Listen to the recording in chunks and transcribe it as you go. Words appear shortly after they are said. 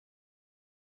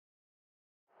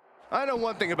I know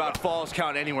one thing about Falls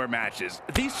Count Anywhere matches.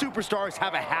 These superstars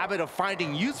have a habit of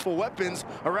finding useful weapons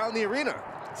around the arena.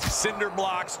 Cinder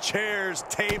blocks, chairs,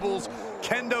 tables,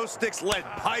 kendo sticks, lead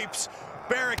pipes,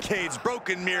 barricades,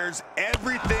 broken mirrors.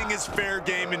 Everything is fair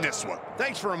game in this one.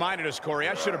 Thanks for reminding us, Corey.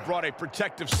 I should have brought a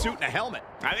protective suit and a helmet.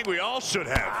 I think we all should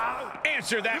have.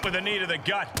 Answer that with a knee to the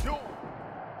gut.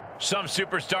 Some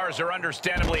superstars are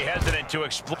understandably hesitant to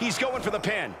explode. He's going for the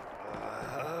pin.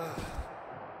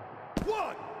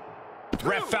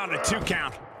 Ref found a 2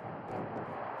 count.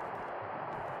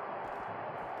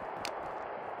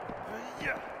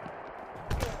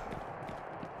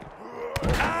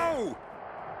 Ow!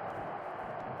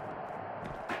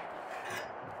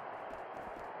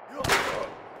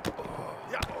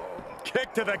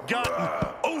 Kick to the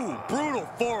gut. Ooh, brutal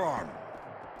forearm.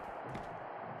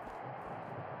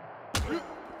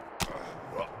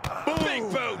 Big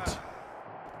boot.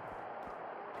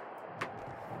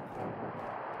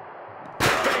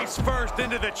 Face first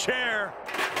into the chair.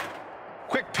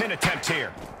 Quick pin attempt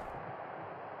here.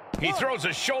 He throws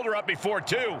his shoulder up before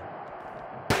 2.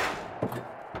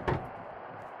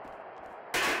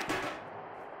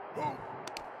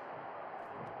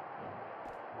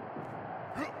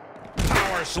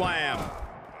 Power slam.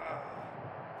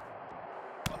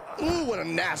 Ooh, what a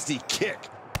nasty kick.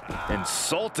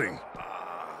 Insulting.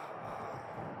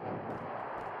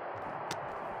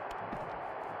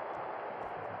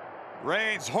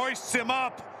 Reigns hoists him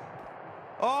up.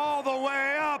 All the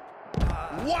way up.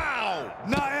 Wow!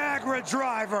 Niagara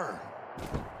driver.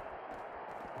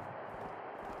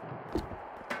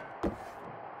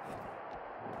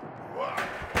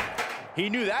 He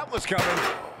knew that was coming.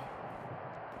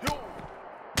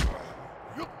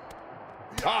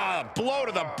 Ah, blow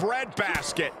to the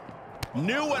breadbasket.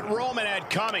 Knew what Roman had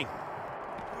coming.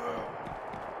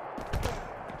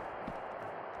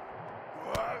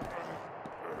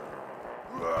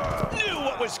 Knew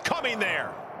what was coming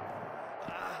there.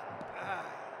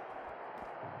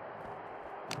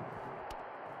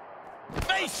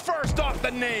 Face first off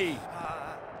the knee.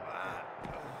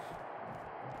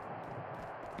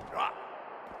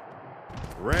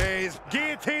 Reigns,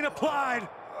 guillotine applied.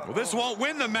 Well, this won't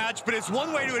win the match, but it's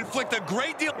one way to inflict a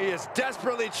great deal. He is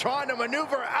desperately trying to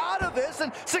maneuver out of this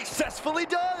and successfully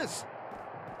does.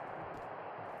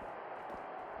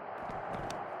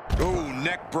 Ooh,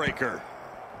 neck breaker.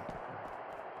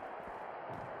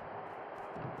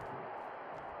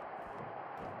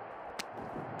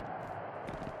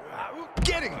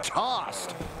 Getting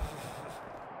tossed.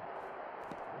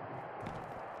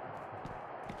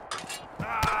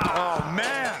 Oh,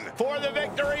 man. For the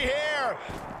victory here.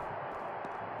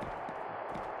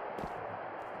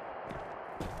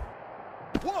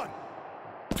 One,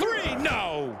 3,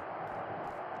 no.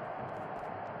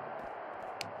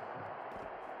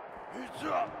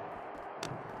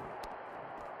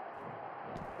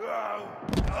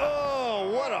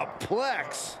 Oh, what a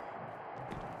plex.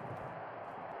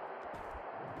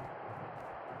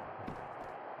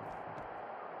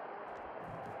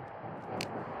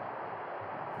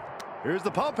 Here's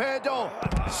the pump handle.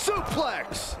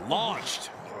 Suplex. Launched.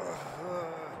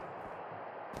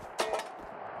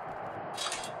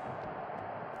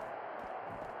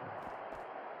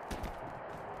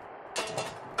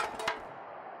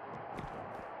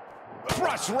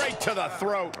 Thrust right to the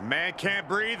throat. a man can't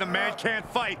breathe, a man can't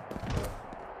fight.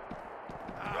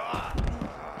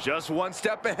 Just one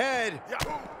step ahead.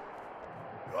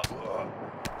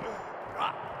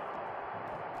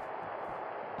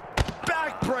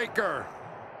 Backbreaker.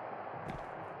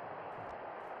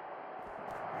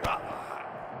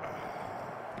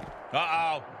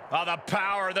 Uh-oh. Oh, the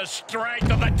power, the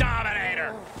strength of the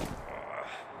Dominator.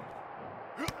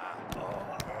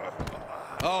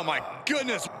 Oh, my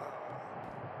goodness.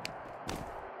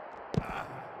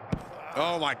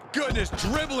 Oh, my goodness.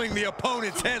 Dribbling the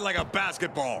opponent's head like a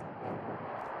basketball.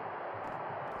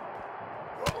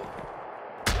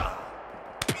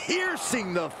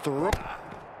 Piercing the throat.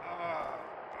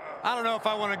 I don't know if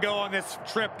I want to go on this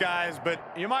trip, guys, but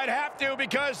You might have to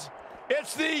because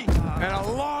it's the and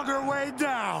a longer way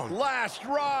down. last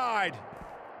ride.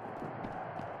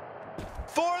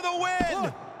 For the win.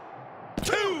 1,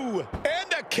 2,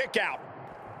 and a kick out.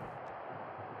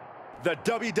 The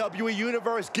WWE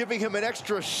Universe giving him an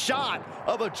extra shot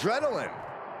of adrenaline.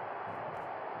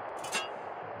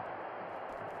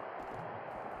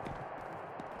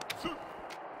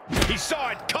 He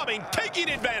saw it coming, taking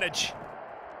advantage.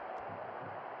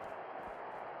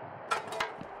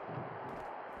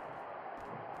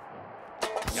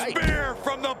 Spear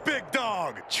from the big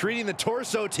dog. Treating the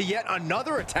torso to yet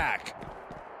another attack.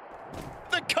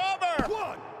 The cover.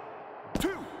 1,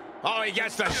 2, Oh, he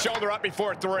gets the shoulder up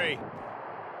before 3.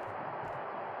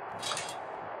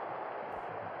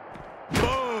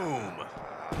 Boom!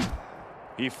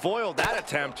 He foiled that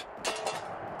attempt.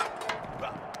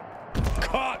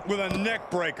 Caught with a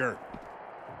neck breaker.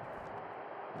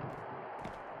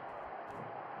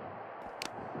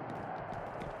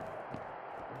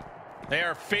 They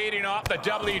are feeding off the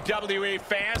WWE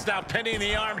fans, now pinning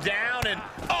the arm down, and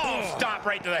stop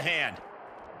right to the hand.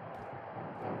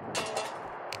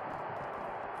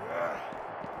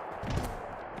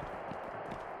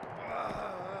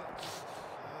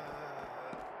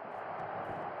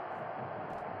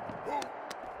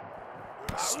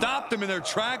 Stopped them in their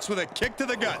tracks with a kick to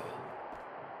the gut.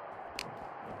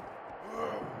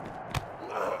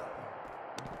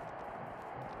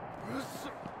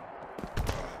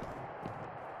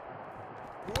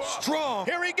 Strong.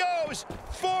 Here he goes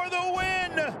for the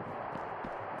win.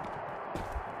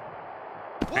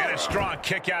 And a strong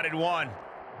kick out at 1.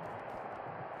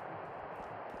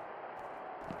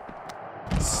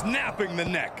 Snapping the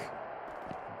neck.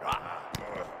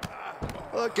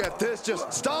 Look at this,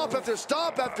 just stop after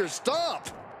stop after stop.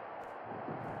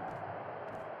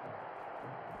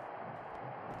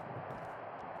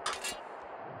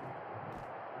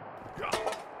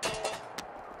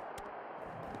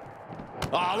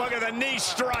 Oh, look at the knee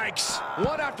strikes.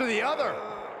 One after the other.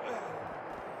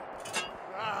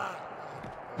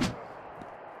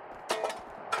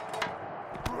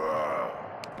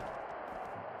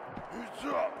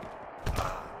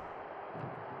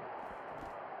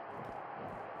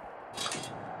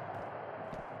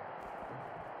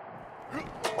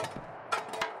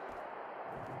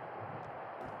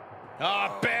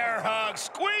 Bear hug,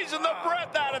 squeezing the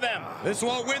breath out of them. This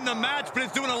won't win the match, but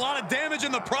it's doing a lot of damage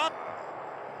in the prop.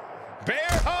 Bear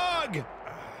hug.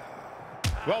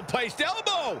 Well-placed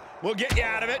elbow will get you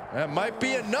out of it. That might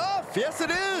be enough. Yes, it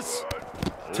is.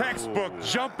 Textbook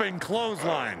jumping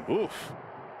clothesline. Oof.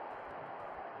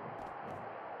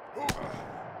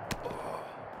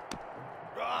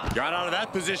 Got out of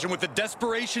that position with the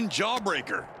desperation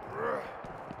jawbreaker.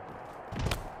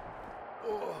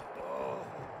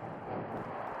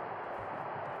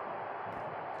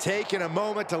 Taking a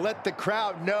moment to let the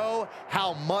crowd know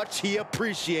how much he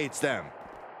appreciates them.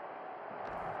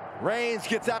 Reigns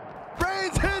gets out.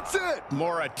 Reigns hits it!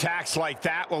 More attacks like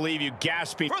that will leave you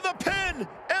gasping for the pin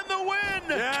and the win.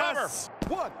 Yes.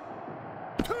 Cover. 1,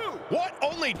 2. What?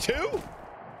 Only 2?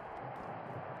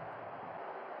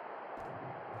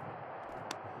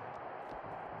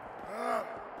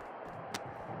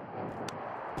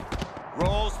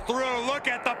 Rolls through. Look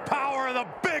at the power of the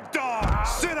big dog.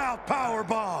 Sit out power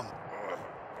bomb.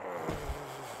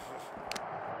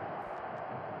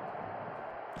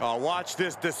 Oh, watch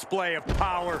this display of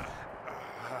power.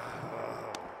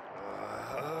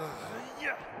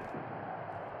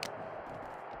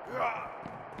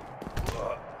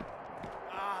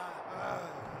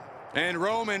 And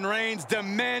Roman Reigns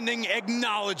demanding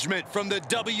acknowledgement from the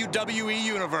WWE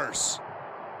Universe.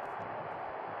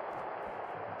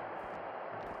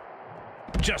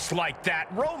 Just like that,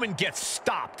 Roman gets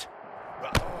stopped.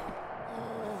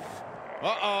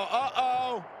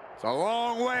 It's a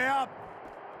long way up.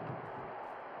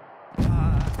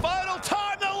 Final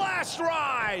time, the last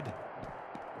ride.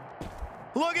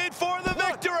 Looking for the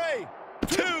victory.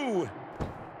 2.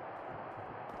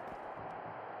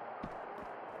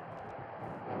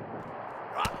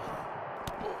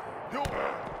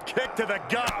 Kick to the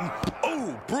gut.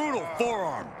 Ooh, brutal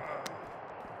forearm.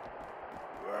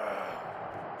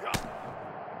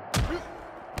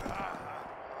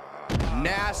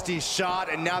 Nasty shot,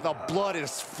 and now the blood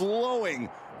is flowing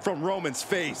from Roman's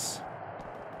face.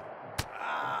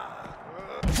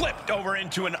 Flipped over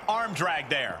into an arm drag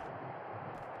there.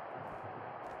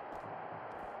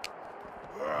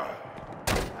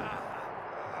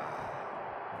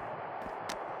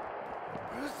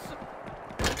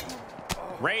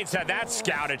 Reigns had that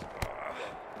scouted.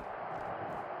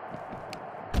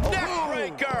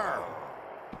 Neckbreaker.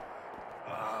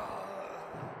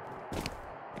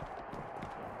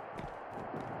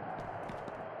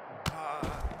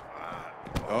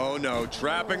 Oh no,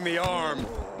 trapping the arm.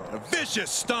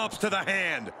 Vicious stomps to the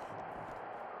hand.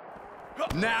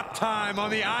 Nap time on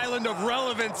the island of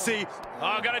relevancy.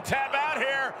 Oh, gonna tap out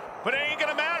here, but it ain't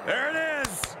gonna matter. There it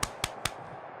is.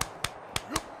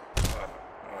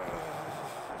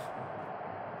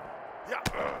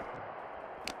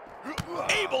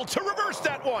 Able to reverse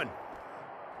that one.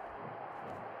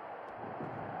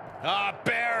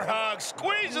 Bear hug,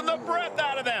 squeezing the breath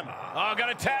out of them. Oh,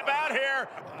 gonna tap out here,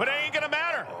 but it ain't gonna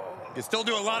matter. You still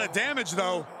do a lot of damage,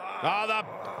 though. Oh, the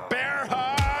bear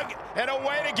hug, and a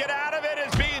way to get out of it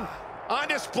is being on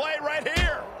display right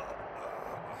here.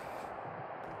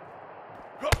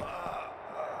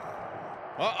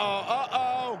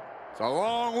 Uh-oh. It's a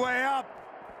long way up.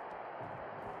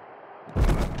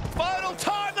 Final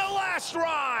time, the last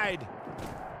ride.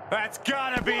 That's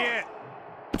gotta be it.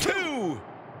 2,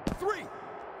 3.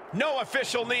 No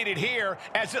official needed here,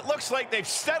 as it looks like they've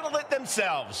settled it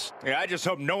themselves. Yeah, I just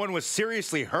hope no one was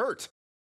seriously hurt.